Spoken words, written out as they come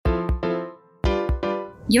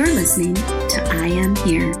You're listening to I Am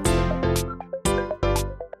Here.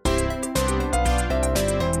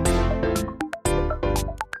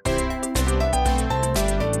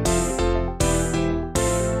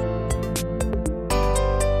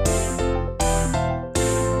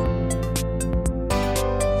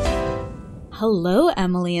 Hello,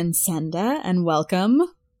 Emily and Senda, and welcome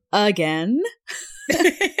again.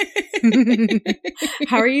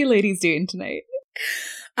 How are you ladies doing tonight?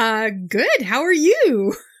 Good. How are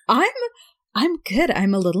you? I'm good.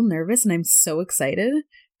 I'm a little nervous and I'm so excited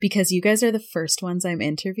because you guys are the first ones I'm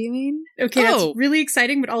interviewing. Okay, that's really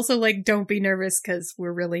exciting, but also, like, don't be nervous because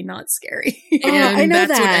we're really not scary. And I know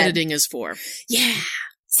that's what that. editing is for. Yeah.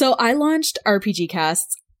 So I launched RPG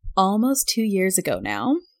Casts almost 2 years ago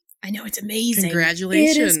now. I know, it's amazing.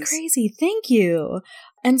 Congratulations. It is crazy. Thank you.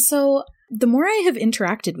 And so the more I have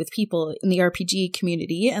interacted with people in the RPG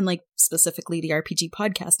community and like specifically the RPG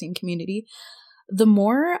podcasting community, the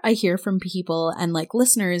more I hear from people and like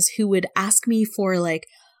listeners who would ask me for like,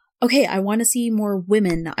 okay, I want to see more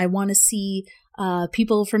women. I want to see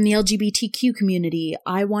people from the LGBTQ community.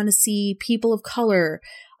 I want to see people of color.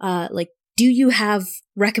 Like, do you have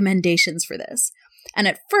recommendations for this? And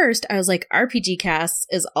at first, I was like, RPG Casts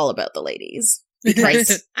is all about the ladies.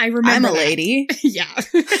 Because I remember I'm a that. lady. Yeah.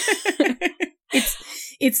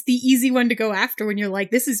 It's the easy one to go after when you're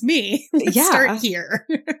like, this is me. Let's start here.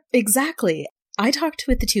 Exactly. I talked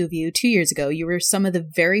with the two of you 2 years ago. You were some of the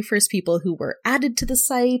very first people who were added to the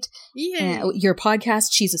site. Yeah. Your podcast,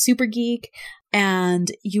 She's a Super Geek. And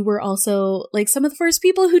you were also like some of the first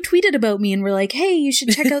people who tweeted about me and were like, hey, you should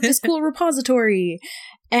check out this cool repository.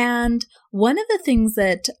 And one of the things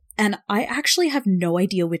that, and I actually have no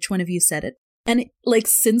idea which one of you said it. And like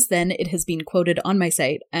since then, it has been quoted on my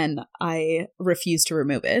site and I refuse to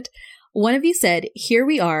remove it. One of you said, here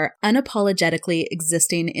we are unapologetically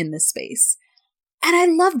existing in this space. And I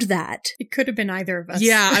loved that. It could have been either of us.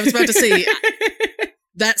 Yeah, I was about to say,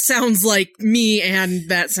 that sounds like me and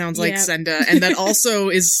that sounds like Senda. And that also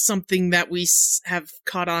is something that we have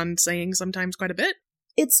caught on saying sometimes quite a bit.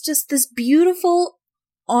 It's just this beautiful,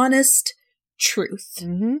 honest truth.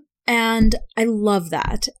 Mm-hmm. And I love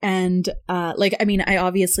that. And I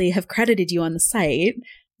obviously have credited you on the site.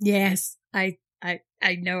 Yes. I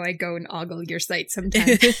know I go and ogle your site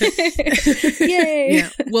sometimes. Yay. Yeah.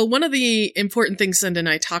 Well, one of the important things Senda and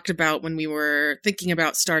I talked about when we were thinking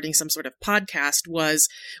about starting some sort of podcast was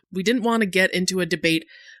we didn't want to get into a debate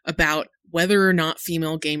about whether or not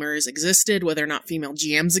female gamers existed, whether or not female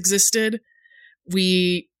GMs existed.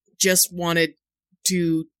 We just wanted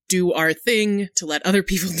to do our thing, to let other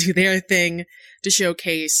people do their thing, to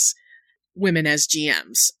showcase women as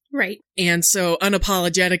GMs. Right. And so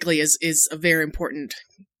unapologetically is a very important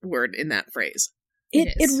word in that phrase.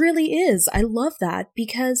 It really is. I love that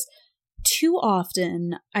because too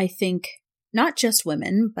often, I think, not just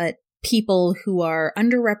women, but people who are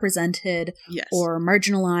underrepresented or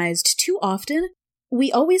marginalized, too often,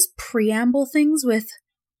 we always preamble things with,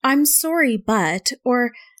 I'm sorry, but,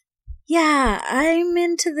 or, yeah, I'm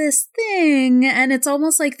into this thing. And it's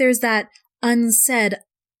almost like there's that unsaid,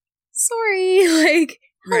 sorry, like,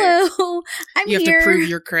 hello, I'm here. You have to prove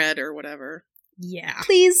your cred or whatever. Yeah.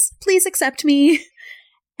 Please accept me.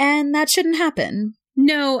 And that shouldn't happen.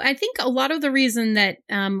 No, I think a lot of the reason that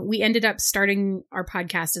we ended up starting our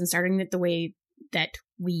podcast and starting it the way that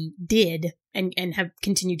we did and have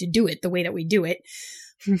continued to do it the way that we do it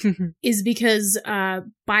is because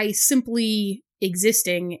by simply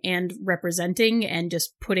existing and representing and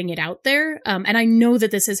just putting it out there. And I know that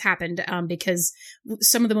this has happened because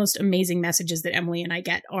some of the most amazing messages that Emily and I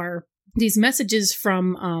get are these messages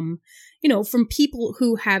from, from people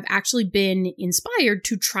who have actually been inspired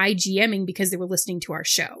to try GMing because they were listening to our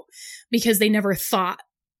show, because they never thought,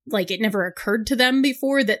 like, it never occurred to them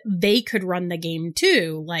before that they could run the game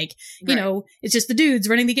too. Like, it's just the dudes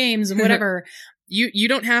running the games and whatever. You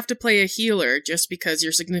don't have to play a healer just because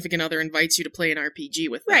your significant other invites you to play an RPG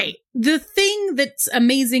with them. Right. The thing that's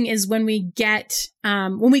amazing is when we get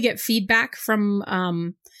feedback from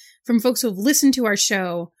folks who have listened to our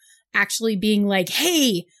show actually being like,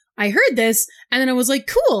 hey, I heard this. And then I was like,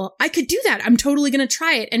 cool, I could do that. I'm totally going to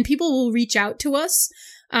try it. And people will reach out to us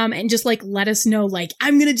and just like let us know, like,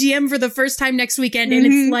 I'm going to GM for the first time next weekend. And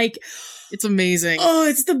it's like, it's amazing. Oh,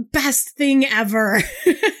 it's the best thing ever.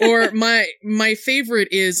 Or my favorite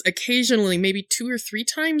is occasionally, maybe 2 or 3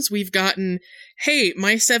 times, we've gotten, hey,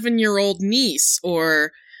 my 7-year-old niece,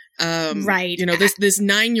 or this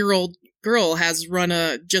 9-year-old girl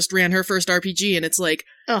just ran her first RPG, and it's like,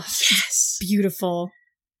 oh, yes, beautiful.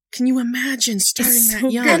 Can you imagine starting that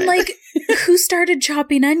young? And like, who started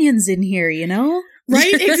chopping onions in here, you know?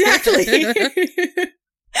 Right? Exactly.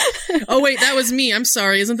 Oh, wait, that was me. I'm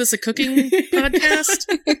sorry. Isn't this a cooking podcast?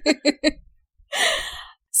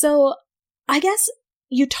 So I guess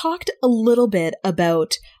you talked a little bit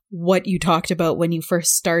about what you talked about when you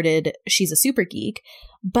first started She's a Super Geek,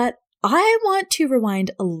 but I want to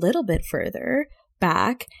rewind a little bit further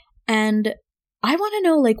back, and I want to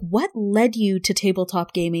know, like, what led you to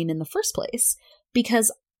tabletop gaming in the first place?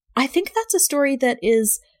 Because I think that's a story that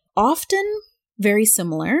is often very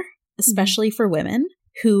similar, especially for women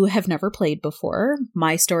who have never played before.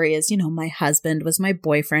 My story is, my husband was my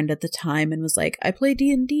boyfriend at the time and was like, I play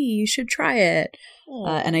D&D, you should try it.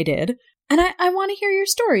 And I did. And I want to hear your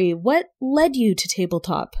story. What led you to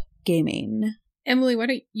tabletop gaming? Emily, why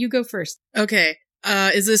don't you go first? Okay.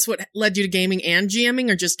 Is this what led you to gaming and GMing,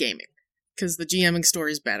 or just gaming? Because the GMing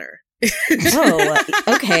story is better. Oh,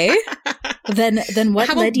 okay. Then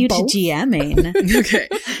what led you both? to GMing? Okay.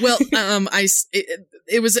 Well,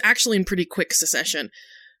 it was actually in pretty quick succession.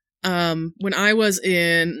 When I was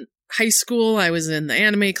in high school, I was in the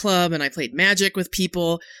anime club and I played Magic with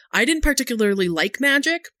people. I didn't particularly like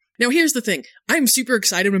Magic. Now, here's the thing. I'm super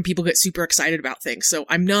excited when people get super excited about things. So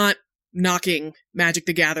I'm not knocking Magic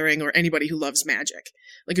the Gathering or anybody who loves Magic.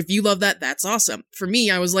 Like, if you love that, that's awesome. For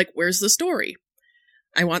me, I was like, where's the story?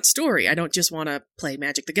 I want story. I don't just want to play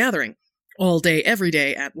Magic the Gathering all day, every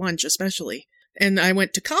day, at lunch especially. And I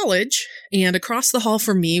went to college, and across the hall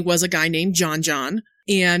from me was a guy named John.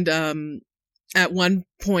 And at one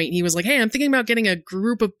point, he was like, hey, I'm thinking about getting a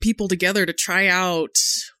group of people together to try out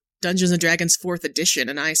Dungeons & Dragons 4th edition.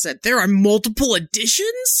 And I said, there are multiple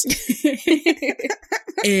editions?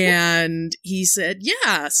 And he said,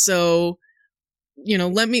 yeah, so,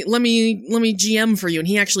 let me GM for you. And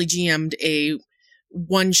he actually GM'd a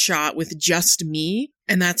one-shot with just me.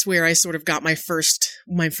 And that's where I sort of got my first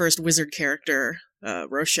wizard character,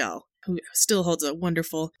 Rochelle, who still holds a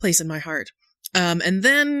wonderful place in my heart. And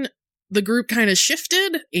then the group kind of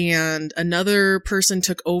shifted, and another person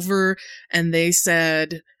took over, and they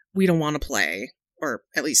said, we don't want to play, or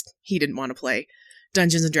at least he didn't want to play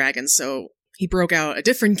Dungeons & Dragons, so he broke out a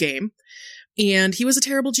different game, and he was a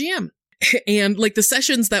terrible GM. And like the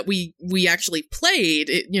sessions that we actually played,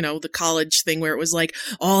 the college thing where it was like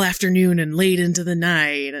all afternoon and late into the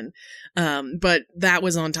night, and but that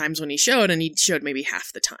was on times when he showed, and he showed maybe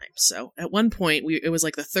half the time. So at one point, it was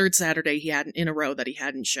like the third Saturday he hadn't in a row that he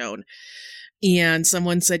hadn't shown, and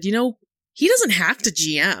someone said, he doesn't have to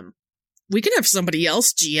GM. We can have somebody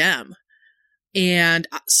else GM. And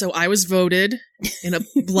so I was voted in a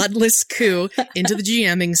bloodless coup into the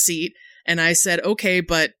GMing seat, and I said, okay,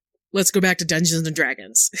 but let's go back to Dungeons &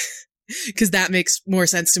 Dragons, because that makes more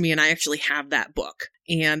sense to me, and I actually have that book.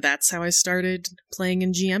 And that's how I started playing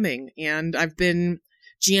and GMing. And I've been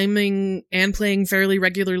GMing and playing fairly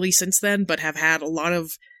regularly since then, but have had a lot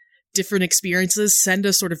of different experiences.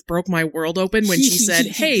 Senda sort of broke my world open when she said,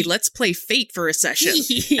 hey, let's play Fate for a session.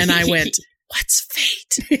 And I went, what's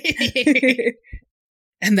Fate?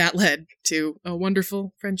 And that led to a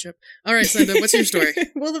wonderful friendship. All right, Senda, what's your story?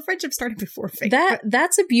 Well, the friendship started before Fate.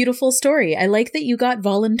 That's a beautiful story. I like that you got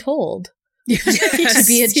voluntold Yes. to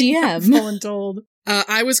be a GM. Voluntold.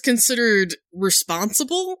 I was considered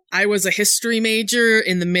responsible. I was a history major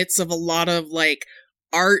in the midst of a lot of like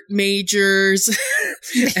art majors.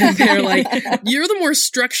 And they're like, you're the more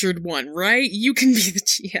structured one, right? You can be the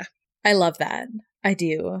GM. I love that. I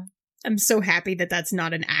do. I'm so happy that that's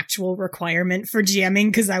not an actual requirement for GMing,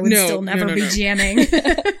 because I would still never be no.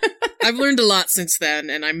 GMing. I've learned a lot since then,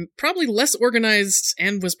 and I'm probably less organized,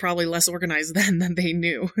 and was probably less organized then than they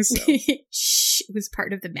knew. So. Shh, it was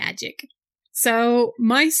part of the magic. So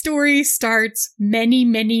my story starts many,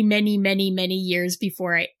 many, many, many, many years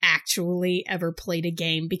before I actually ever played a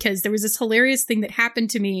game, because there was this hilarious thing that happened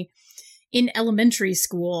to me in elementary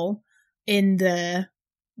school in the,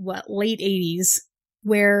 late 80s,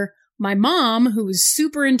 where my mom, who was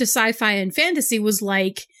super into sci-fi and fantasy, was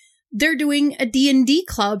like, they're doing a D&D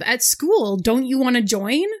club at school. Don't you want to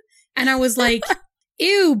join? And I was like,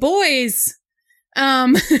 ew, boys.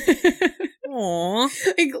 Aww.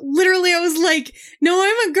 Like, literally, I was like, no,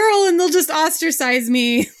 I'm a girl and they'll just ostracize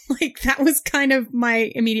me. Like, that was kind of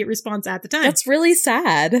my immediate response at the time. That's really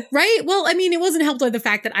sad. Right? Well, I mean, it wasn't helped by the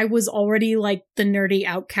fact that I was already like the nerdy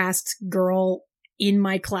outcast girl in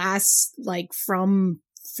my class, like from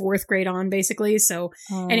 4th grade on, basically. So,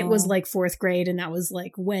 and it was like 4th grade, and that was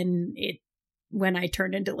like when I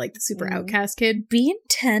turned into like the super outcast kid. Being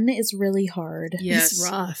 10 is really hard. Yes. It's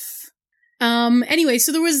rough. Anyway,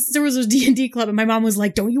 so there was a D&D club, and my mom was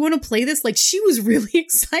like, don't you want to play this? Like, she was really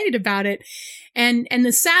excited about it. And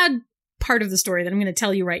the sad part of the story that I'm going to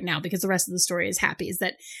tell you right now, because the rest of the story is happy, is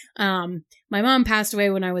that my mom passed away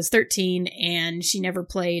when I was 13 and she never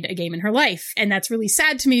played a game in her life. And that's really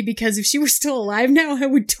sad to me, because if she were still alive now, I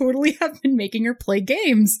would totally have been making her play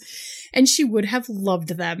games and she would have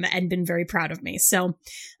loved them and been very proud of me. So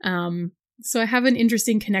I have an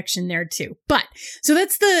interesting connection there too. But so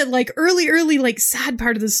that's the like early, like sad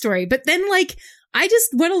part of the story. But then like I just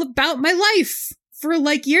went about my life for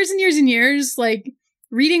like years and years and years, like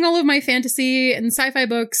reading all of my fantasy and sci-fi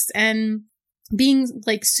books and being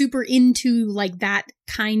like super into like that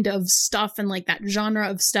kind of stuff and like that genre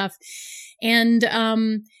of stuff. And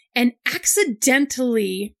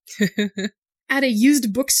accidentally at a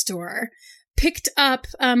used bookstore picked up,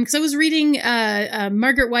 because I was reading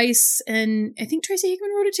Margaret Weiss, and I think Tracy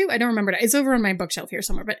Hickman wrote it too. I don't remember. It's over on my bookshelf here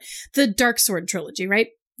somewhere, but the Dark Sword trilogy, right?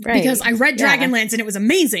 Because I read Dragonlance and it was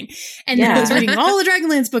amazing. And then I was reading all the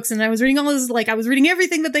Dragonlance books, and I was reading all this, like I was reading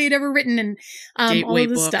everything that they had ever written, and all of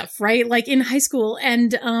this stuff, right? Like in high school.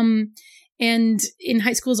 And in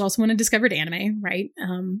high school is also when I discovered anime, right?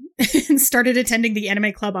 And started attending the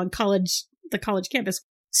anime club on the college campus.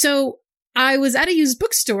 So I was at a used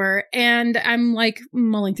bookstore and I'm like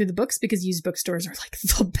mulling through the books, because used bookstores are like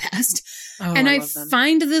the best. Oh, and I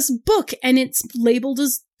find this book and it's labeled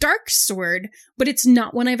as Dark Sword, but it's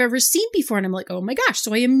not one I've ever seen before. And I'm like, oh my gosh.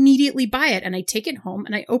 So I immediately buy it and I take it home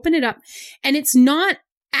and I open it up, and it's not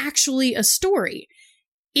actually a story.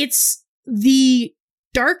 It's the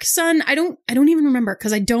Dark Sun. I don't even remember,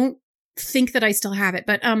 because I don't think that I still have it,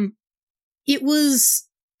 but it was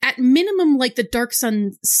at minimum like the Dark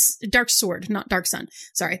Sword, not Dark Sun.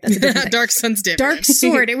 Sorry, that's a different thing. Dark Sun's different. Dark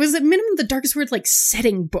Sword. It was at minimum the Dark Sword like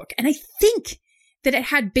setting book, and I think that it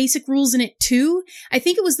had basic rules in it too. I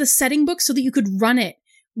think it was the setting book so that you could run it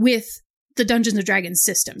with the Dungeons & Dragons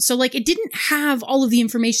system. So like it didn't have all of the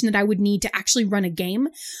information that I would need to actually run a game,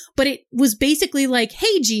 but it was basically like,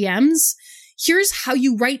 hey GMs, here's how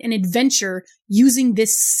you write an adventure using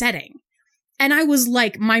this setting. And I was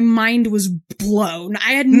like, my mind was blown.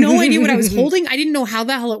 I had no idea what I was holding. I didn't know how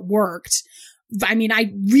the hell it worked. I mean,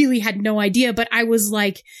 I really had no idea, but I was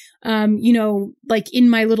like, like in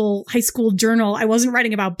my little high school journal, I wasn't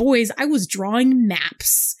writing about boys. I was drawing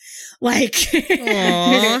maps. Like,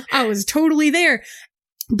 I was totally there.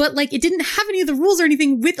 But like, it didn't have any of the rules or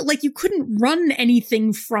anything with, like, you couldn't run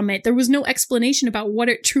anything from it. There was no explanation about what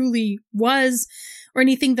it truly was or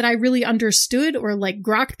anything that I really understood or like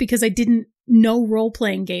grokked, because I didn't know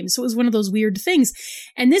role-playing games. So it was one of those weird things.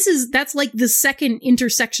 And that's like the second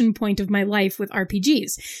intersection point of my life with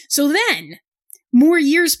RPGs. So then more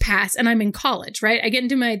years pass and I'm in college, right? I get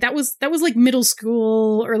into that was like middle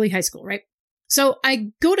school, early high school, right? So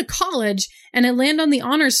I go to college and I land on the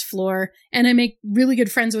honors floor and I make really good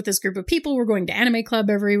friends with this group of people. We're going to anime club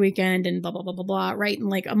every weekend and blah, blah, blah, blah, blah, right? And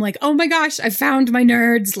like, I'm like, oh my gosh, I found my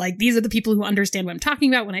nerds. Like, these are the people who understand what I'm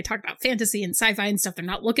talking about when I talk about fantasy and sci-fi and stuff. They're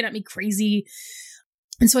not looking at me crazy.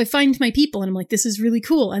 And so I find my people and I'm like, this is really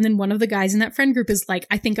cool. And then one of the guys in that friend group is like,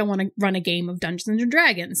 I think I want to run a game of Dungeons and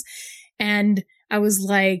Dragons. And I was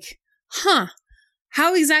like,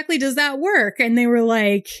 how exactly does that work? And they were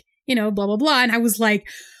like, blah, blah, blah. And I was like,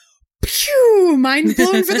 phew, mind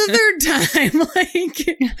blown for the third time.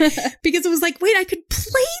 Like, because it was like, wait, I could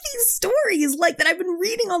play these stories like that I've been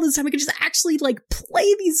reading all this time. I could just actually like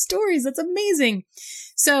play these stories. That's amazing.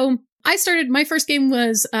 So my first game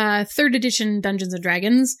was 3rd edition Dungeons and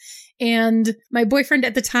Dragons. And my boyfriend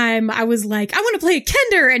at the time, I was like, I want to play a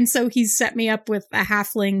Kender. And so he set me up with a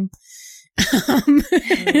halfling,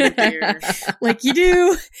 like you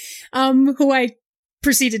do, who I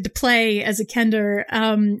proceeded to play as a Kender.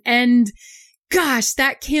 And gosh,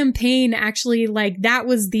 that campaign actually, like, that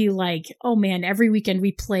was the, like, oh man, every weekend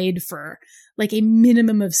we played for like a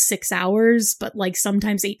minimum of 6 hours, but like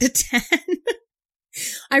sometimes 8 to 10.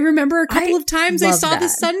 I remember a couple of times I saw the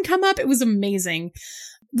sun come up. It was amazing.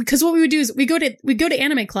 Because what we would do is we go to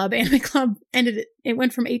anime club. Anime club it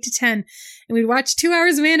went from 8 to 10, and we'd watch 2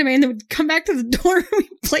 hours of anime, and then we'd come back to the dorm and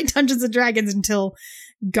we'd play Dungeons and Dragons until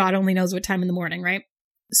God only knows what time in the morning, right?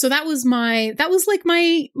 So that was like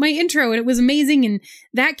my intro, and it was amazing. And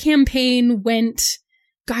that campaign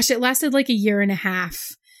it lasted like a year and a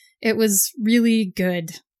half. It was really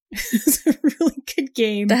good. It was a really good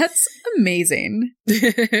game. That's amazing.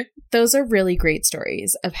 Those are really great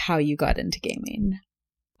stories of how you got into gaming.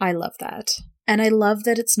 I love that. And I love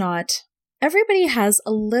that it's not, everybody has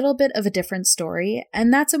a little bit of a different story.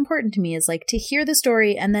 And that's important to me, is like to hear the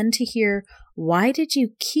story and then to hear, why did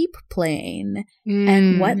you keep playing?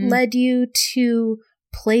 And what led you to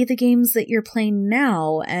play the games that you're playing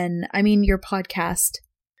now? And I mean, your podcast.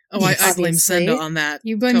 Oh, Yes, I blame obviously. Senda on that.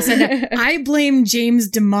 You blame Senda. I blame James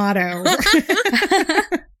D'Amato.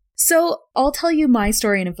 So I'll tell you my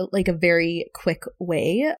story in a very quick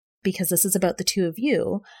way, because this is about the two of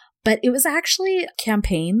you. But it was actually a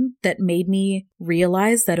campaign that made me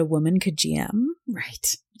realize that a woman could GM.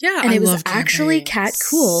 Right. Yeah, And I it was love actually campaigns. Kat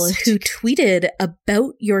Cool who tweeted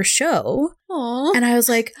about your show. Aww. And I was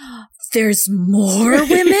like, there's more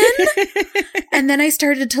women? And then I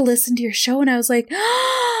started to listen to your show and I was like,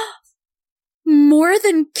 more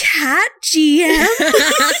than Kat GM?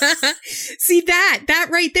 See that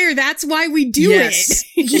right there. That's why we do Yes.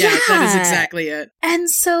 it. Yeah, that is Yeah. exactly it. And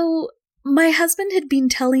so my husband had been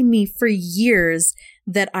telling me for years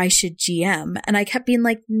that I should GM. And I kept being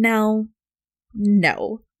like, no.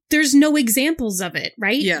 There's no examples of it,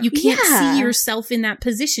 right? Yeah. You can't Yeah. see yourself in that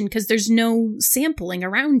position because there's no sampling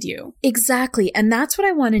around you. Exactly. And that's what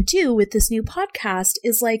I want to do with this new podcast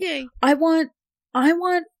is like, Yay. I want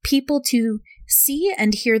people to see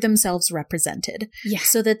and hear themselves represented Yeah.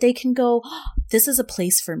 so that they can go, oh, this is a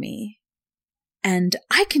place for me. And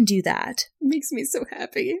I can do that. Makes me so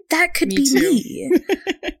happy. That could Me be too. me.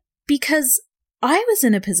 Because I was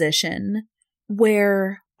in a position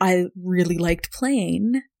where I really liked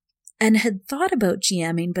playing and had thought about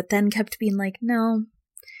GMing, but then kept being like, no,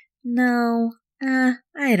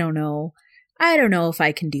 I don't know. I don't know if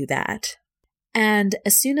I can do that. And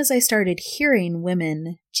as soon as I started hearing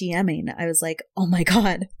women GMing, I was like, oh my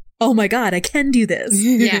God, I can do this.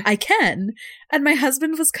 Yeah. I can. And my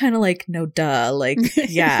husband was kind of like, no, duh. Like,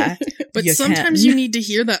 yeah. But You sometimes can. you need to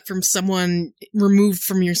hear that from someone removed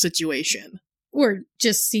from your situation. Or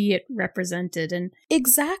just see it represented. And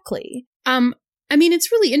Exactly. I mean,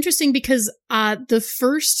 it's really interesting because the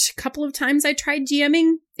first couple of times I tried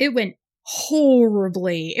GMing, it went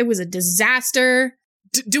horribly. It was a disaster.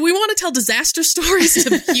 Do we want to tell disaster stories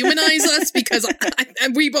to humanize us? Because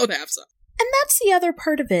we both have some. And that's the other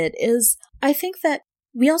part of it is I think that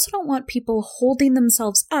we also don't want people holding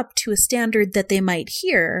themselves up to a standard that they might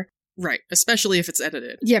hear. Right, especially if it's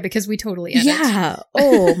edited. Yeah, because we totally edit. Yeah.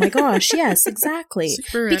 Oh my gosh. Yes, exactly.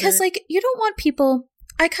 Super Because edit. like you don't want people,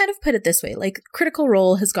 I kind of put it this way, like Critical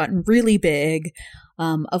Role has gotten really big,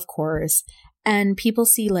 of course, and people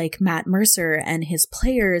see like Matt Mercer and his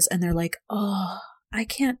players and they're like, oh, I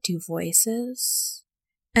can't do voices.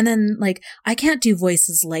 And then like, I can't do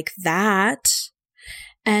voices like that.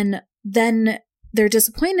 And then they're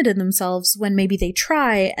disappointed in themselves when maybe they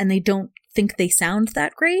try and they don't think they sound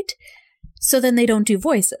that great. So then they don't do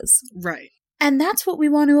voices. Right. And that's what we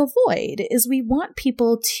want to avoid is we want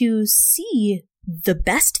people to see the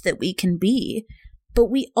best that we can be, but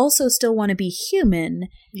we also still want to be human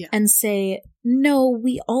and say, no,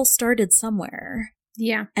 we all started somewhere.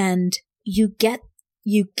 Yeah. And you get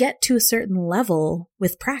to a certain level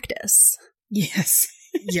with practice. Yes.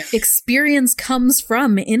 Yeah. Experience comes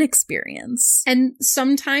from inexperience. And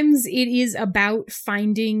sometimes it is about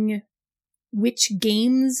finding which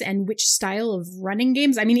games and which style of running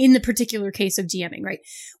games. I mean, in the particular case of GMing, right?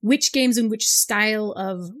 Which games and which style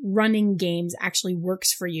of running games actually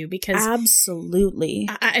works for you? Because Absolutely.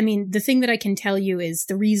 I mean, the thing that I can tell you is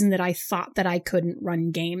the reason that I thought that I couldn't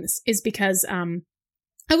run games is because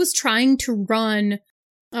I was trying to run.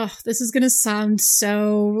 Oh, this is going to sound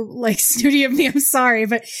so like snooty of me. I'm sorry.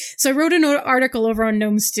 But so I wrote an article over on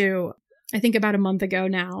Gnome Stew, I think about a month ago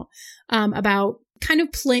now, about kind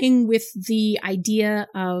of playing with the idea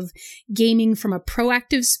of gaming from a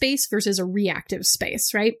proactive space versus a reactive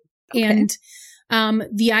space, right? Okay. And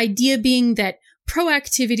the idea being that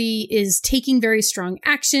proactivity is taking very strong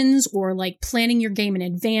actions or like planning your game in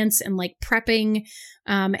advance and like prepping,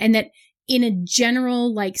 and that in a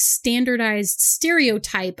general, like standardized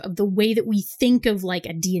stereotype of the way that we think of like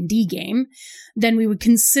a D&D game, then we would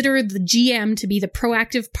consider the GM to be the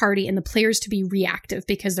proactive party and the players to be reactive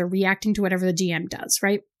because they're reacting to whatever the GM does,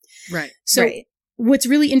 right? Right. So Right. what's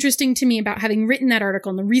really interesting to me about having written that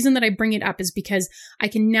article, and the reason that I bring it up is because I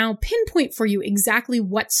can now pinpoint for you exactly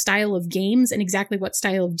what style of games and exactly what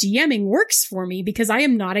style of GMing works for me because I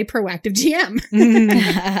am not a proactive GM.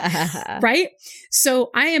 Right?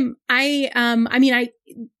 So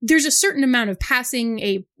there's a certain amount of passing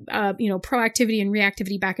a, proactivity and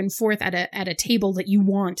reactivity back and forth at a table that you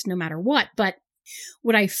want no matter what. But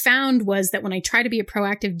what I found was that when I try to be a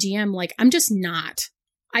proactive GM, like I'm just not.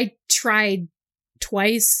 I tried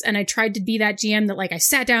twice and I tried to be that GM that like I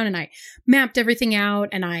sat down and I mapped everything out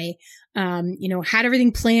and I, had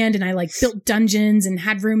everything planned and I like built dungeons and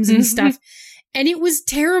had rooms and stuff. And it was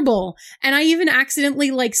terrible. And I even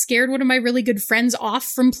accidentally like scared one of my really good friends off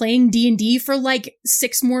from playing D&D for like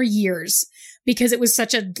 6 more years because it was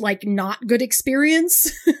such a like not good experience.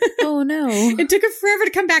 Oh no. It took her forever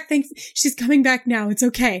to come back. Thanks. She's coming back now. It's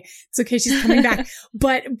okay. It's okay. She's coming back.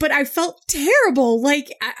 But I felt terrible.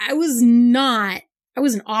 Like I was an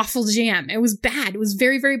awful GM. It was bad. It was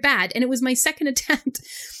very, very bad. And it was my second attempt.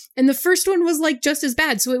 And the first one was like just as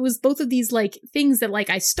bad. So it was both of these like things that like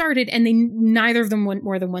I started and neither of them went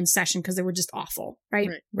more than one session because they were just awful.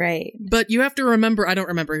 Right. But you have to remember, I don't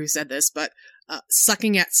remember who said this, but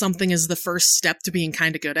sucking at something is the first step to being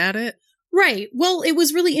kind of good at it. Right. Well, it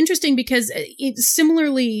was really interesting because it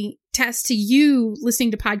similarly, Tess, to you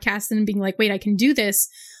listening to podcasts and being like, wait, I can do this.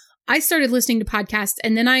 I started listening to podcasts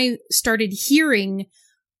and then I started hearing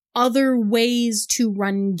other ways to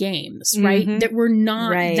run games, right? Mm-hmm. That were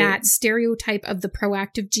not that stereotype of the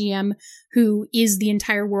proactive GM who is the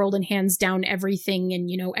entire world and hands down everything and,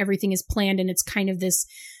 you know, everything is planned and it's kind of this,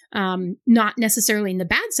 not necessarily in the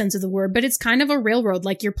bad sense of the word, but it's kind of a railroad,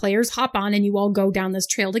 like your players hop on and you all go down this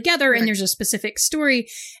trail together and there's a specific story.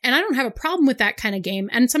 And I don't have a problem with that kind of game.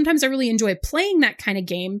 And sometimes I really enjoy playing that kind of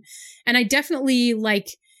game. And I definitely like,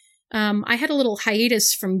 I had a little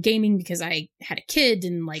hiatus from gaming because I had a kid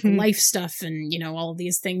and like life stuff and, you know, all of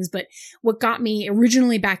these things. But what got me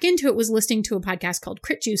originally back into it was listening to a podcast called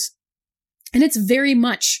Crit Juice. And it's very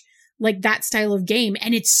much like that style of game.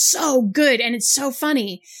 And it's so good and it's so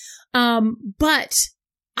funny. But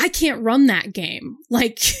I can't run that game.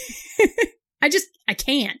 Like, I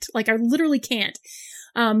can't. Like, I literally can't.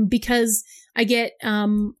 Because I get,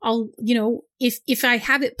 if I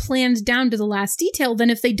have it planned down to the last detail, then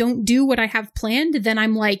if they don't do what I have planned, then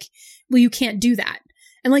I'm like, well, you can't do that.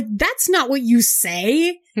 And like, that's not what you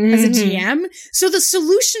say as a GM. So the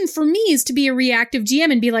solution for me is to be a reactive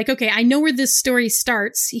GM and be like, okay, I know where this story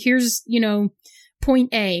starts. Here's, you know,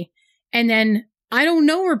 point A. And then I don't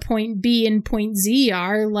know where point B and point Z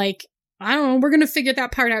are. Like, I don't know. We're going to figure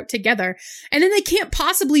that part out together. And then they can't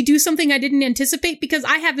possibly do something I didn't anticipate because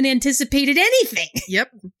I haven't anticipated anything.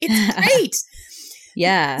 Yep. It's great.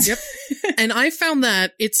 Yeah. Yep. And I found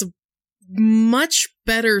that it's a much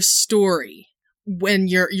better story when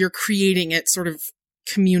you're creating it sort of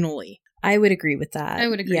communally. I would agree with that. I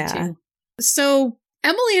would agree too. So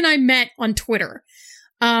Emily and I met on Twitter.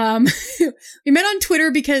 We met on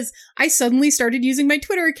Twitter because I suddenly started using my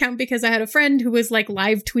Twitter account because I had a friend who was like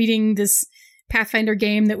live tweeting this Pathfinder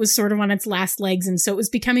game that was sort of on its last legs. And so it was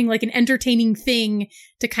becoming like an entertaining thing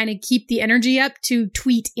to kind of keep the energy up to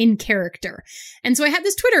tweet in character. And so I had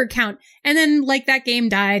this Twitter account and then like that game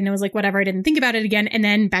died and I was like, whatever, I didn't think about it again. And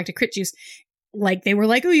then back to Crit Juice, like they were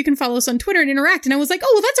like, oh, you can follow us on Twitter and interact. And I was like,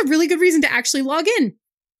 oh, well, that's a really good reason to actually log in.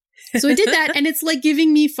 So I did that and it's like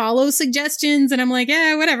giving me follow suggestions and I'm like,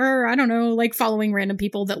 yeah, whatever. I don't know, like following random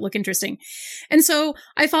people that look interesting. And so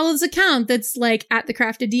I follow this account that's like at the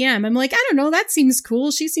Crafted DM. I'm like, I don't know, that seems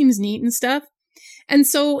cool. She seems neat and stuff. And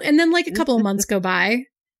then like a couple of months go by,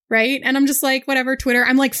 right? And I'm just like, whatever, Twitter.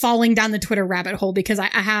 I'm like falling down the Twitter rabbit hole because I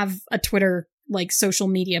have a Twitter like social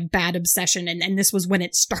media bad obsession and this was when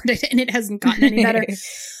it started and it hasn't gotten any better.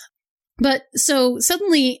 But so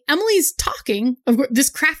suddenly Emily's talking,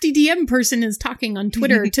 this crafty DM person is talking on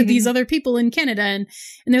Twitter to these other people in Canada and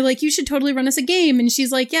they're like, you should totally run us a game. And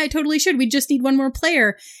she's like, yeah, I totally should. We just need one more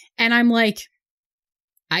player. And I'm like,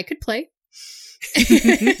 I could play.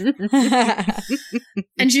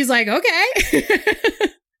 And she's like, okay.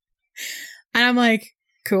 And I'm like,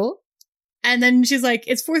 cool. And then she's like,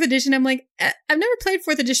 it's 4th edition. I'm like, I've never played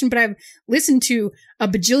 4th edition, but I've listened to a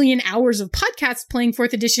bajillion hours of podcasts playing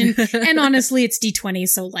 4th edition. And honestly, it's D20.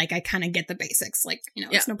 So like, I kind of get the basics. Like, you know,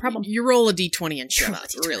 it's no problem. You roll a D20 and shut up,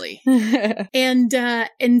 really.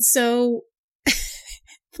 And so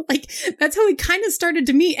like, that's how we kind of started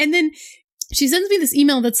to meet. And then she sends me this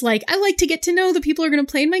email that's like, I like to get to know the people who are going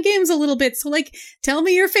to play in my games a little bit. So like, tell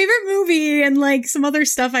me your favorite movie and like some other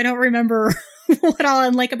stuff I don't remember what all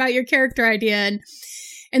and like about your character idea.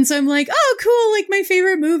 And so I'm like, oh, cool. Like my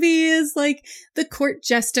favorite movie is like The Court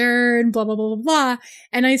Jester and blah, blah, blah, blah, blah.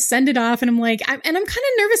 And I send it off and I'm like, I'm kind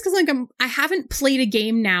of nervous because like I haven't played a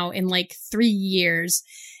game now in like 3 years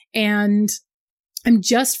and I'm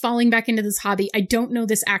just falling back into this hobby. I don't know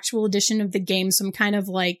this actual edition of the game. So I'm kind of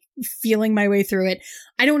like feeling my way through it.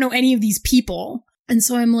 I don't know any of these people. And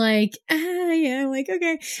so I'm like, yeah, like,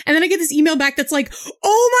 okay. And then I get this email back that's like,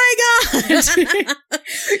 oh my God. You that's like my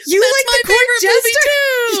The Court favorite Jester? movie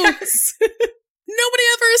too. Yes. Nobody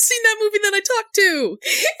ever has seen that movie that I talked to.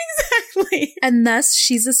 Exactly. And thus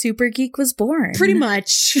She's a Super Geek was born. Pretty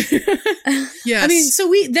much. Yes. I mean, so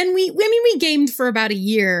we gamed for about a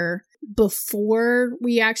year before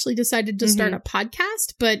we actually decided to start a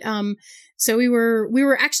podcast. But so we were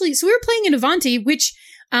playing in Avanti, which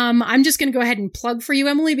I'm just going to go ahead and plug for you,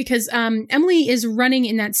 Emily, because Emily is running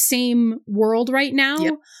in that same world right now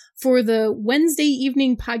for the Wednesday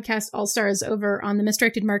evening podcast All Stars over on the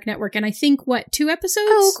Misdirected Mark Network. And I think, 2 episodes?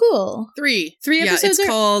 Oh, cool. 3 episodes. It's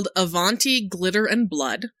called Avanti, Glitter and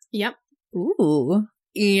Blood. Yep. Ooh.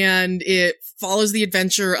 And it follows the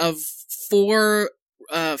adventure of 4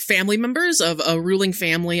 family members of a ruling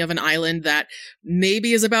family of an island that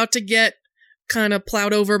maybe is about to get kind of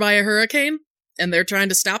plowed over by a hurricane, and they're trying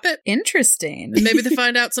to stop it. Interesting. And maybe they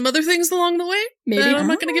find out some other things along the way Maybe. that I'm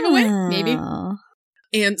not going to give away. Maybe.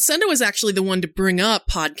 And Senda was actually the one to bring up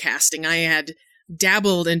podcasting. I had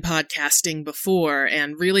dabbled in podcasting before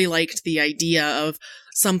and really liked the idea of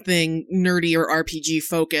something nerdy or RPG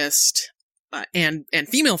focused and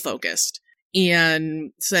female focused.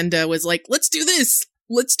 And Senda was like, let's do this.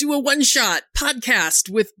 Let's do a one-shot podcast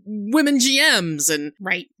with women GMs, and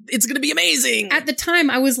it's going to be amazing. At the time,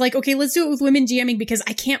 I was like, okay, let's do it with women GMing, because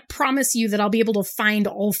I can't promise you that I'll be able to find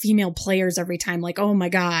all female players every time. Like, oh my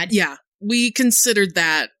God. Yeah, we considered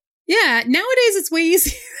that. Yeah, nowadays it's way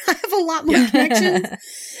easier. I have a lot more connections.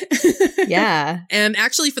 Yeah. And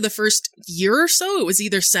actually, for the first year or so, it was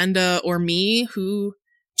either Senda or me who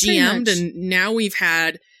GM'd, and now we've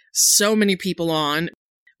had so many people on.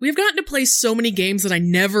 We've gotten to play so many games that I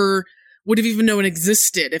never would have even known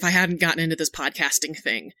existed if I hadn't gotten into this podcasting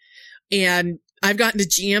thing. And I've gotten to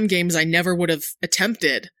GM games I never would have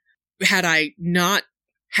attempted had I not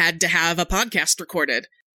had to have a podcast recorded.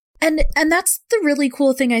 And that's the really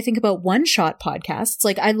cool thing I think about one-shot podcasts.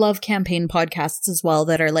 Like, I love campaign podcasts as well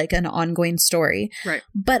that are like an ongoing story. Right.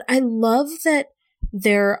 But I love that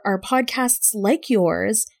there are podcasts like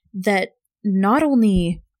yours that not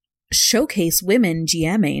only showcase women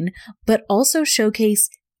GMing, but also showcase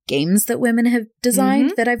games that women have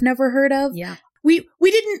designed that I've never heard of. Yeah. We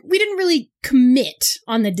didn't really commit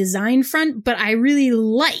on the design front, but I really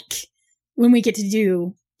like when we get to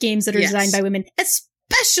do games that are designed by women,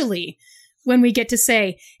 especially when we get to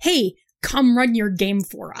say, hey, come run your game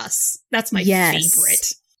for us. That's my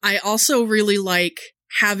favorite. I also really like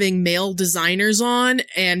having male designers on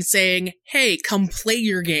and saying, hey, come play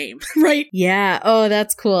your game. Right. Yeah. Oh,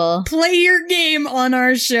 that's cool. Play your game on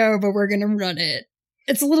our show, but we're going to run it.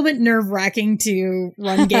 It's a little bit nerve-wracking to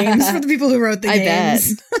run games for the people who wrote the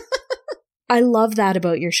games. Bet. I love that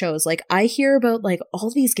about your shows. Like, I hear about like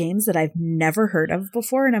all these games that I've never heard of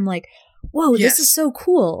before, and I'm like, whoa, this is so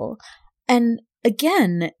cool. And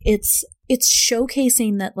again, it's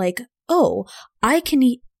showcasing that, like, oh, I can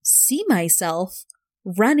see myself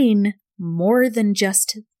running more than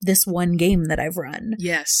just this one game that I've run.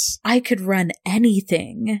 Yes. I could run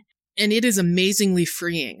anything. And it is amazingly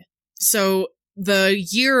freeing. So the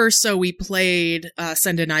year or so we played,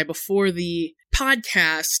 Senda and I, before the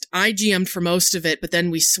podcast, I GM'd for most of it, but then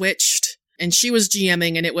we switched and she was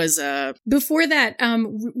GMing, and it was before that,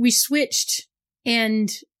 we switched, and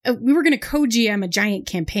we were going to co-GM a giant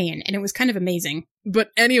campaign, and it was kind of amazing. But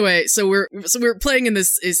anyway, so we're playing in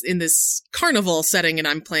this carnival setting, and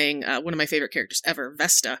I'm playing one of my favorite characters ever,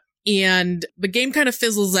 Vesta. And the game kind of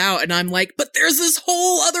fizzles out, and I'm like, but there's this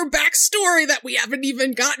whole other backstory that we haven't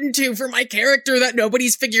even gotten to for my character that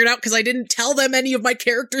nobody's figured out because I didn't tell them any of my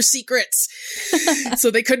character secrets. So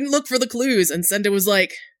they couldn't look for the clues. And Senda was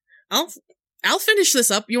like, I'll finish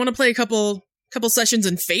this up. You want to play a couple sessions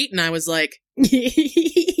in Fate? And I was like,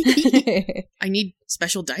 I need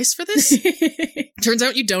special dice for this? Turns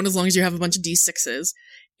out you don't, as long as you have a bunch of D6s.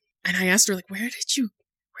 And I asked her, like, where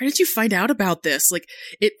did you find out about this? Like,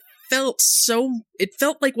 it felt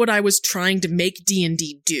like what I was trying to make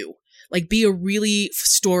D&D do. Like, be a really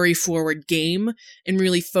story-forward game and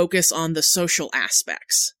really focus on the social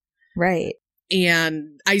aspects. Right.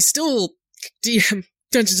 And I still DM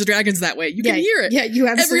Dungeons & Dragons that way. You can hear it. Yeah, you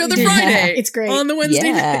every other do. Friday. It's great. On the Wednesday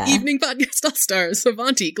evening podcast All-Stars,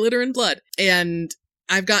 Avanti, Glitter and Blood. And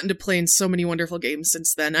I've gotten to play in so many wonderful games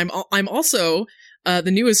since then. I'm also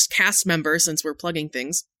the newest cast member, since we're plugging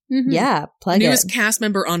things. Mm-hmm. Yeah, newest cast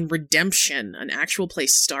member on Redemption, an actual play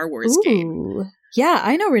Star Wars game. Yeah,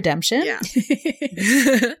 I know Redemption. Yeah.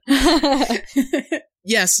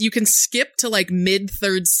 Yes, you can skip to like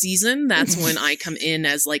mid-third season. That's when I come in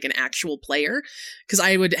as like an actual player, because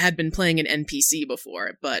I had been playing an NPC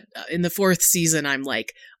before. But in the 4th season, I'm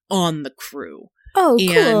like on the crew. Oh,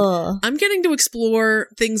 and cool. I'm getting to explore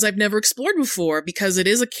things I've never explored before, because it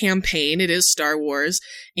is a campaign, it is Star Wars,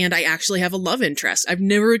 and I actually have a love interest. I've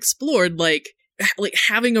never explored, like, like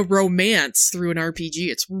having a romance through an RPG.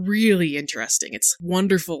 It's really interesting. It's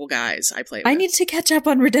wonderful, guys. I play with. I need to catch up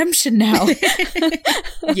on Redemption now.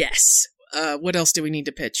 Yes. What else do we need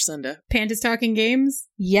to pitch, Senda? Pandas Talking Games.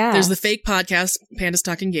 Yeah. There's the fake podcast, Pandas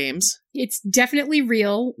Talking Games. It's definitely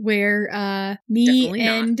real, where me Definitely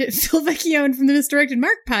and Phil Vecchione from the Misdirected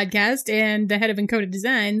Mark podcast and the head of Encoded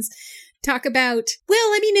Designs talk about, well,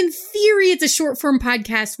 I mean, in theory, it's a short form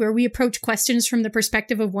podcast where we approach questions from the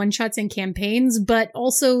perspective of one-shots and campaigns, but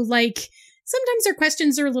also, like, sometimes our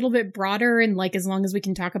questions are a little bit broader, and, like, as long as we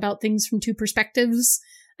can talk about things from two perspectives,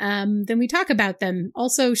 then we talk about them.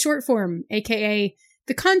 Also, short form, aka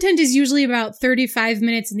the content is usually about 35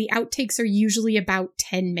 minutes and the outtakes are usually about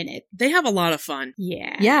 10 minutes. They have a lot of fun.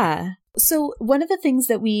 Yeah. Yeah. So one of the things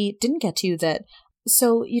that we didn't get to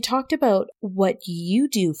so you talked about what you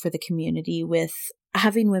do for the community with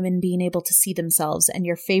having women being able to see themselves, and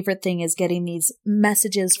your favorite thing is getting these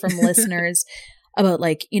messages from listeners about,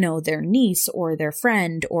 like, you know, their niece or their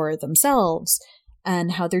friend or themselves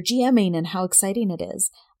and how they're GMing and how exciting it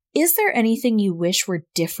is. Is there anything you wish were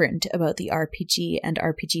different about the RPG and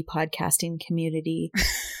RPG podcasting community?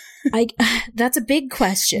 That's a big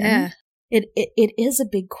question. Yeah. It is a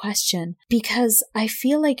big question, because I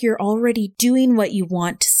feel like you're already doing what you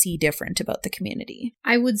want to see different about the community.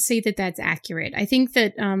 I would say that that's accurate. I think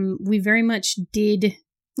that we very much did.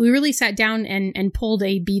 We really sat down and pulled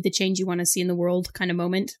a be the change you want to see in the world kind of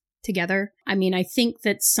moment together. I mean, I think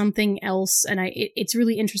that something else, and it's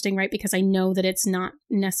really interesting, right? Because I know that it's not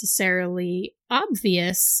necessarily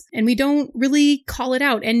obvious and we don't really call it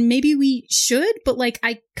out, and maybe we should, but, like,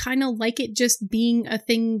 I kind of like it just being a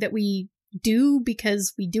thing that we do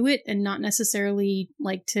because we do it, and not necessarily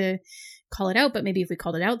like to call it out. But maybe if we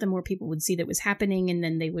called it out, then more people would see that was happening and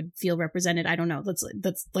then they would feel represented. I don't know.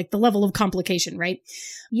 That's like the level of complication, right?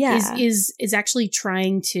 Yeah. Is actually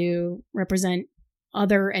trying to represent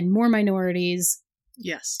other and more minorities,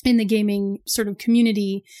 Yes, in the gaming sort of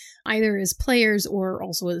community, either as players or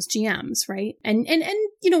also as GMs, right? And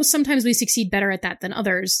you know, sometimes we succeed better at that than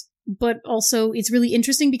others, but also it's really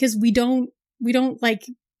interesting because we don't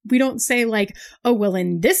say, like, oh, well,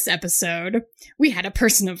 in this episode we had a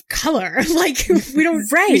person of color. Like, we don't,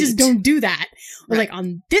 Right. We just don't do that. Or, like,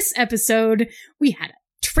 on this episode we had a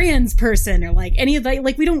trans person, or, like, any of that.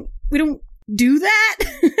 Like, we don't do that.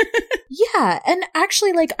 Yeah. And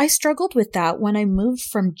actually, like, I struggled with that when I moved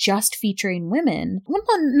from just featuring women. Well,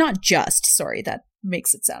 not just, sorry, that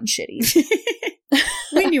makes it sound shitty.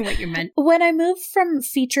 We knew what you meant. When I moved from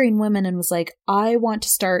featuring women and was like, I want to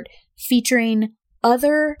start featuring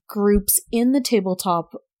other groups in the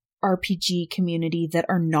tabletop RPG community that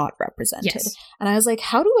are not represented. Yes. And I was like,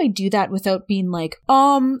 how do I do that without being like,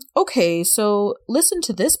 okay, so listen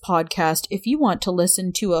to this podcast if you want to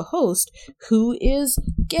listen to a host who is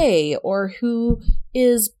gay or who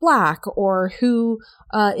is black or who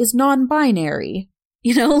is non-binary.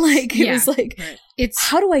 You know, like, it was like, right. It's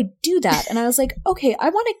how do I do that? And I was like, okay, I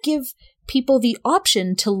want to give people the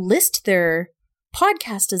option to list their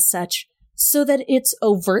podcast as such so that it's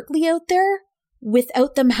overtly out there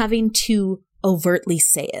without them having to overtly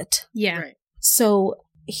say it. yeah. Right. So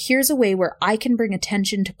here's a way where I can bring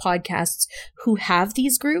attention to podcasts who have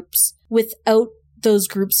these groups without those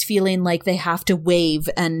groups feeling like they have to wave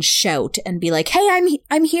and shout and be like, hey,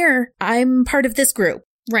 I'm here. I'm part of this group.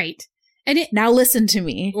 Right. And it, Now listen to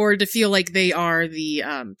me. Or to feel like they are the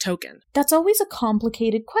token. That's always a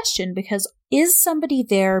complicated question, because is somebody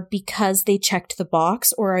there because they checked the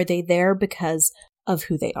box, or are they there because of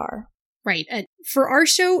who they are? right. For our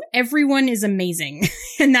show, everyone is amazing.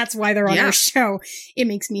 And that's why they're on Yeah. our show. It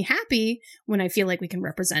makes me happy when I feel like we can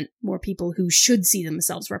represent more people who should see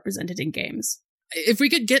themselves represented in games. If we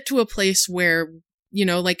could get to a place where, you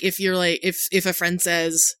know, like, if you're like, if a friend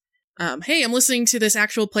says, hey, I'm listening to this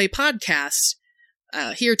actual play podcast,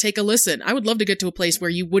 here, take a listen. I would love to get to a place where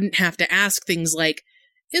you wouldn't have to ask things like,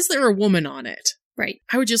 is there a woman on it? Right.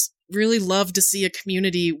 I would just really love to see a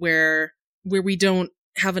community where we don't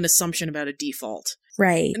have an assumption about a default.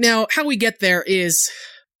 Right. Now, how we get there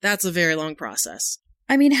that's a very long process.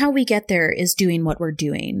 I mean, how we get there is doing what we're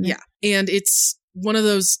doing. Yeah. And it's one of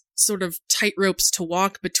those sort of tightropes to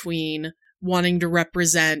walk between wanting to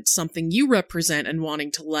represent something you represent and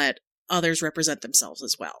wanting to let others represent themselves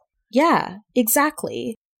as well. Yeah,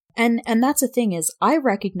 exactly. And that's the thing is, I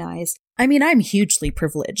recognize, I mean, I'm hugely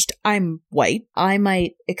privileged. I'm white. I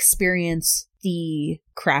might experience the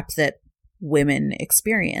crap that women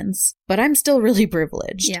experience, but I'm still really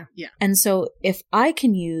privileged. Yeah. And so if I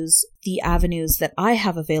can use the avenues that I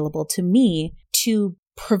have available to me to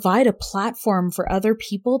provide a platform for other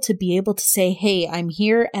people to be able to say, hey, I'm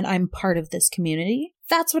here and I'm part of this community.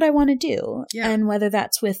 That's what I want to do. Yeah. And whether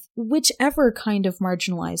that's with whichever kind of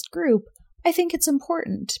marginalized group, I think it's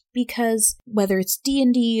important because whether it's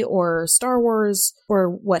D&D or Star Wars or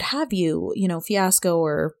what have you, you know, Fiasco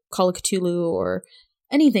or Call of Cthulhu or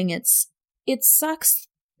anything, it sucks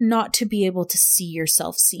not to be able to see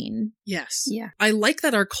yourself seen. Yes. Yeah. I like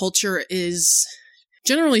that our culture is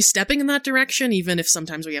generally stepping in that direction, even if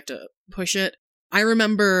sometimes we have to push it. I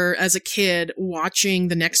remember as a kid watching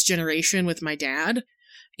The Next Generation with my dad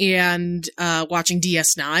and watching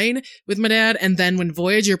DS9 with my dad. And then when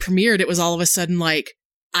Voyager premiered, it was all of a sudden like,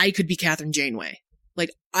 I could be Catherine Janeway. Like,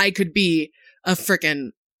 I could be a frickin'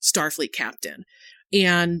 Starfleet captain.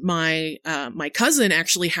 And my cousin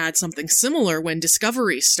actually had something similar when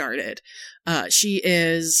Discovery started. She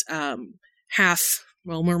is half,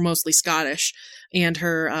 well, we're mostly Scottish, and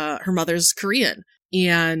her mother's Korean.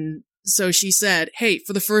 And so she said, hey,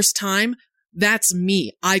 for the first time, that's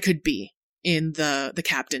me. I could be in the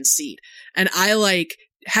captain's seat. And I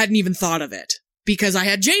hadn't even thought of it because I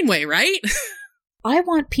had Janeway, right? I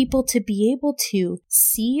want people to be able to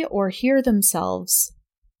see or hear themselves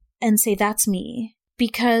and say, that's me.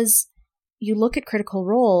 Because you look at Critical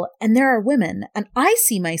Role and there are women, and I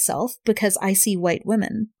see myself because I see white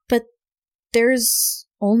women, but there's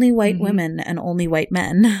only white women and only white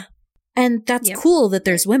men. And that's cool that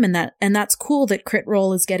there's women and that's cool that Crit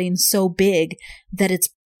Role is getting so big that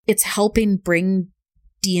it's helping bring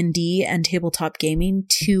D&D and tabletop gaming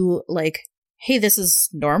to like, hey, this is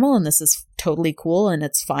normal and this is totally cool and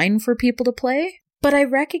it's fine for people to play. But I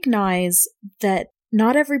recognize that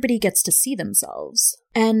not everybody gets to see themselves.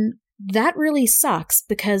 And that really sucks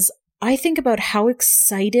because I think about how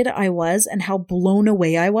excited I was and how blown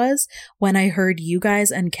away I was when I heard you guys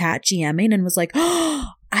and Kat GMing and was like, oh,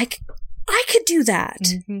 I could do that.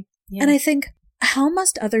 Mm-hmm. Yeah. And I think, how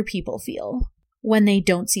must other people feel when they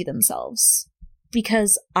don't see themselves?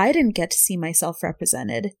 Because I didn't get to see myself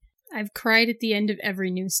represented. I've cried at the end of every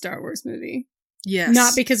new Star Wars movie. Yes.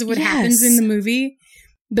 Not because of what happens in the movie,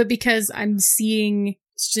 but because I'm seeing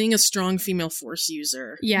a strong female Force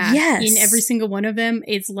user. Yeah. Yes. In every single one of them.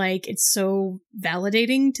 It's like, it's so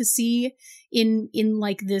validating to see in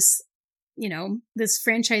like this, you know, this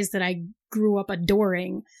franchise that I grew up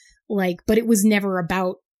adoring, like, but it was never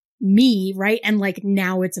about me, right? And like,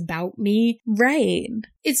 now it's about me. Right.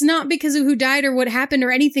 It's not because of who died or what happened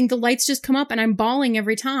or anything. The lights just come up and I'm bawling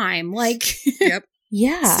every time. Like, Yep.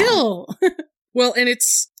 Yeah. Still. Well, and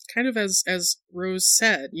it's kind of as Rose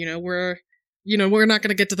said, we're not going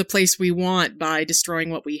to get to the place we want by destroying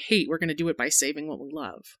what we hate. We're going to do it by saving what we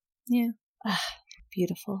love. Yeah.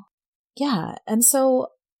 Beautiful. Yeah. And so,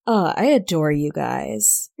 I adore you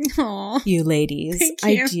guys. Aw. You ladies.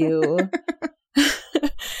 Thank you. I do.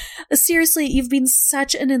 Seriously, you've been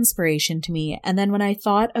such an inspiration to me. And then when I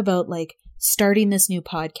thought about like starting this new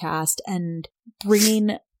podcast and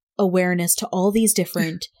bringing awareness to all these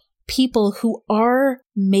different people who are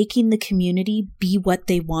making the community be what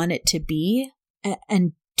they want it to be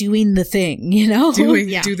and doing the thing, you know?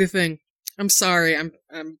 Do the thing. I'm sorry. I'm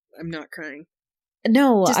not crying.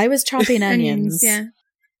 No, Just I was chopping onions. Yeah.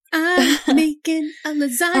 I'm making a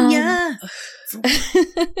lasagna.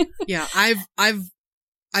 Yeah, I've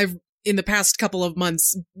in the past couple of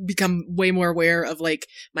months become way more aware of like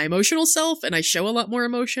my emotional self, and I show a lot more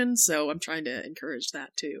emotion, so I'm trying to encourage that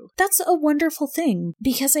too. That's a wonderful thing,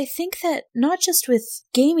 because I think that not just with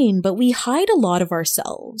gaming, but we hide a lot of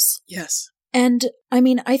ourselves. Yes. And I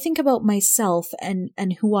mean, I think about myself and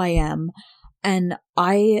who I am, and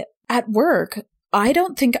at work, I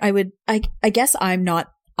don't think I would, I guess I'm not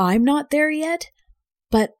there yet,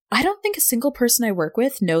 but I don't think a single person I work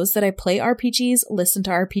with knows that I play RPGs, listen to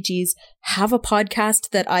RPGs, have a podcast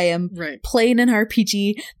that I am playing an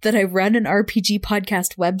RPG, that I run an RPG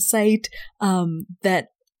podcast website, that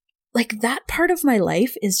like that part of my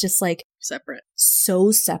life is just like separate,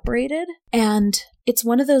 so separated. And it's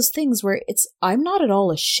one of those things where I'm not at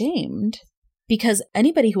all ashamed, because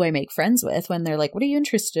anybody who I make friends with, when they're like, what are you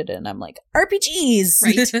interested in? I'm like, RPGs.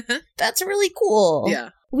 Right. That's really cool. Yeah.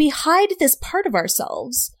 We hide this part of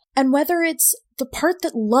ourselves. And whether it's the part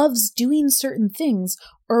that loves doing certain things,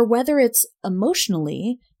 or whether it's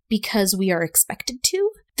emotionally because we are expected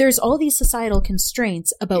to, there's all these societal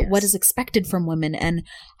constraints about what is expected from women and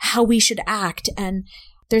how we should act. And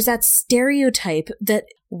there's that stereotype that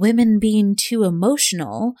women being too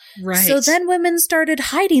emotional. Right. So then women started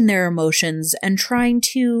hiding their emotions and trying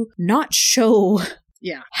to not show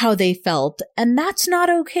how they felt. And that's not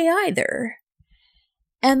okay either.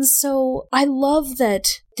 And so I love that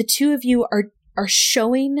the two of you are are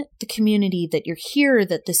showing the community that you're here,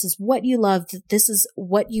 that this is what you love, that this is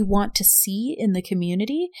what you want to see in the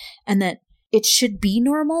community, and that it should be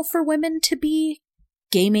normal for women to be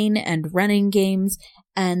gaming and running games,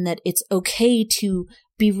 and that it's okay to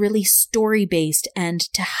be really story-based and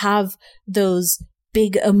to have those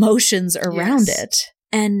big emotions around it.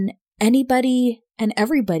 And anybody and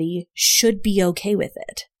everybody should be okay with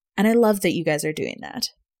it. And I love that you guys are doing that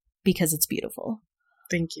because it's beautiful.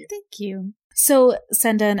 Thank you. Thank you. So,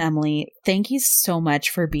 Senda and Emily, thank you so much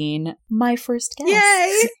for being my first guest.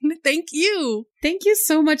 Yay! Thank you. Thank you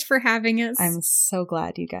so much for having us. I'm so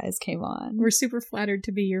glad you guys came on. We're super flattered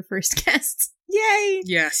to be your first guests. Yay!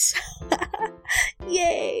 Yes.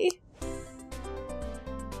 Yay!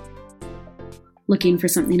 Looking for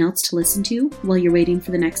something else to listen to while you're waiting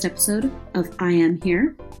for the next episode of I Am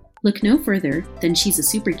Here? Look no further than She's a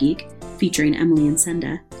Super Geek, featuring Emily and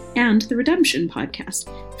Senda, and the Redemption Podcast,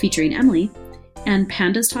 featuring Emily, and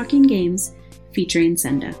Pandas Talking Games, featuring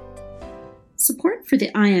Senda. Support for the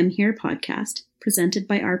I Am Here podcast, presented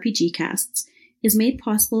by RPG Casts, is made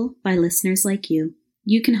possible by listeners like you.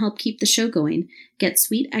 You can help keep the show going, get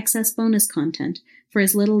sweet excess bonus content for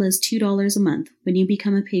as little as $2 a month when you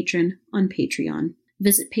become a patron on Patreon.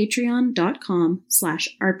 Visit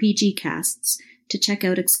patreon.com/rpgcasts to check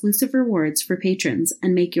out exclusive rewards for patrons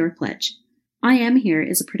and make your pledge. I Am Here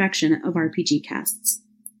is a production of RPG Casts.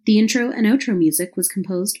 The intro and outro music was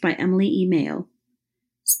composed by Emily E. Mayo.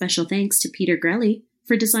 Special thanks to Peter Grelly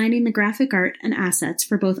for designing the graphic art and assets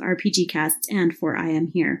for both RPG Casts and for I Am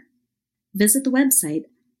Here. Visit the website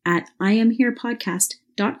at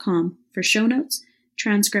iamherepodcast.com for show notes,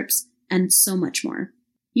 transcripts, and so much more.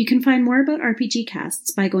 You can find more about RPG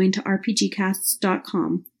Casts by going to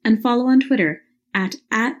rpgcasts.com and follow on Twitter at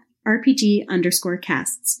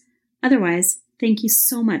RPG_casts. Otherwise, thank you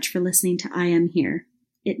so much for listening to I Am Here.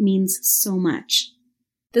 It means so much.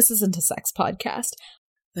 This isn't a sex podcast.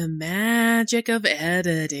 The magic of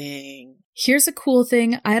editing. Here's a cool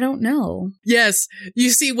thing I don't know. Yes.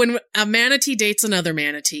 You see, when a manatee dates another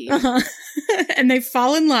manatee. And they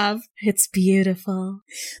fall in love. It's beautiful.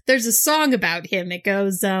 There's a song about him. It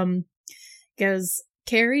goes,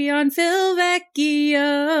 carry on, Phil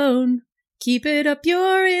Vecchione. Keep it up,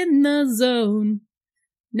 you're in the zone.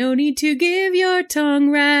 No need to give your tongue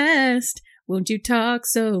rest. Won't you talk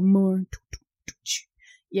some more?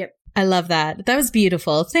 Yep. I love that. That was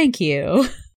beautiful. Thank you.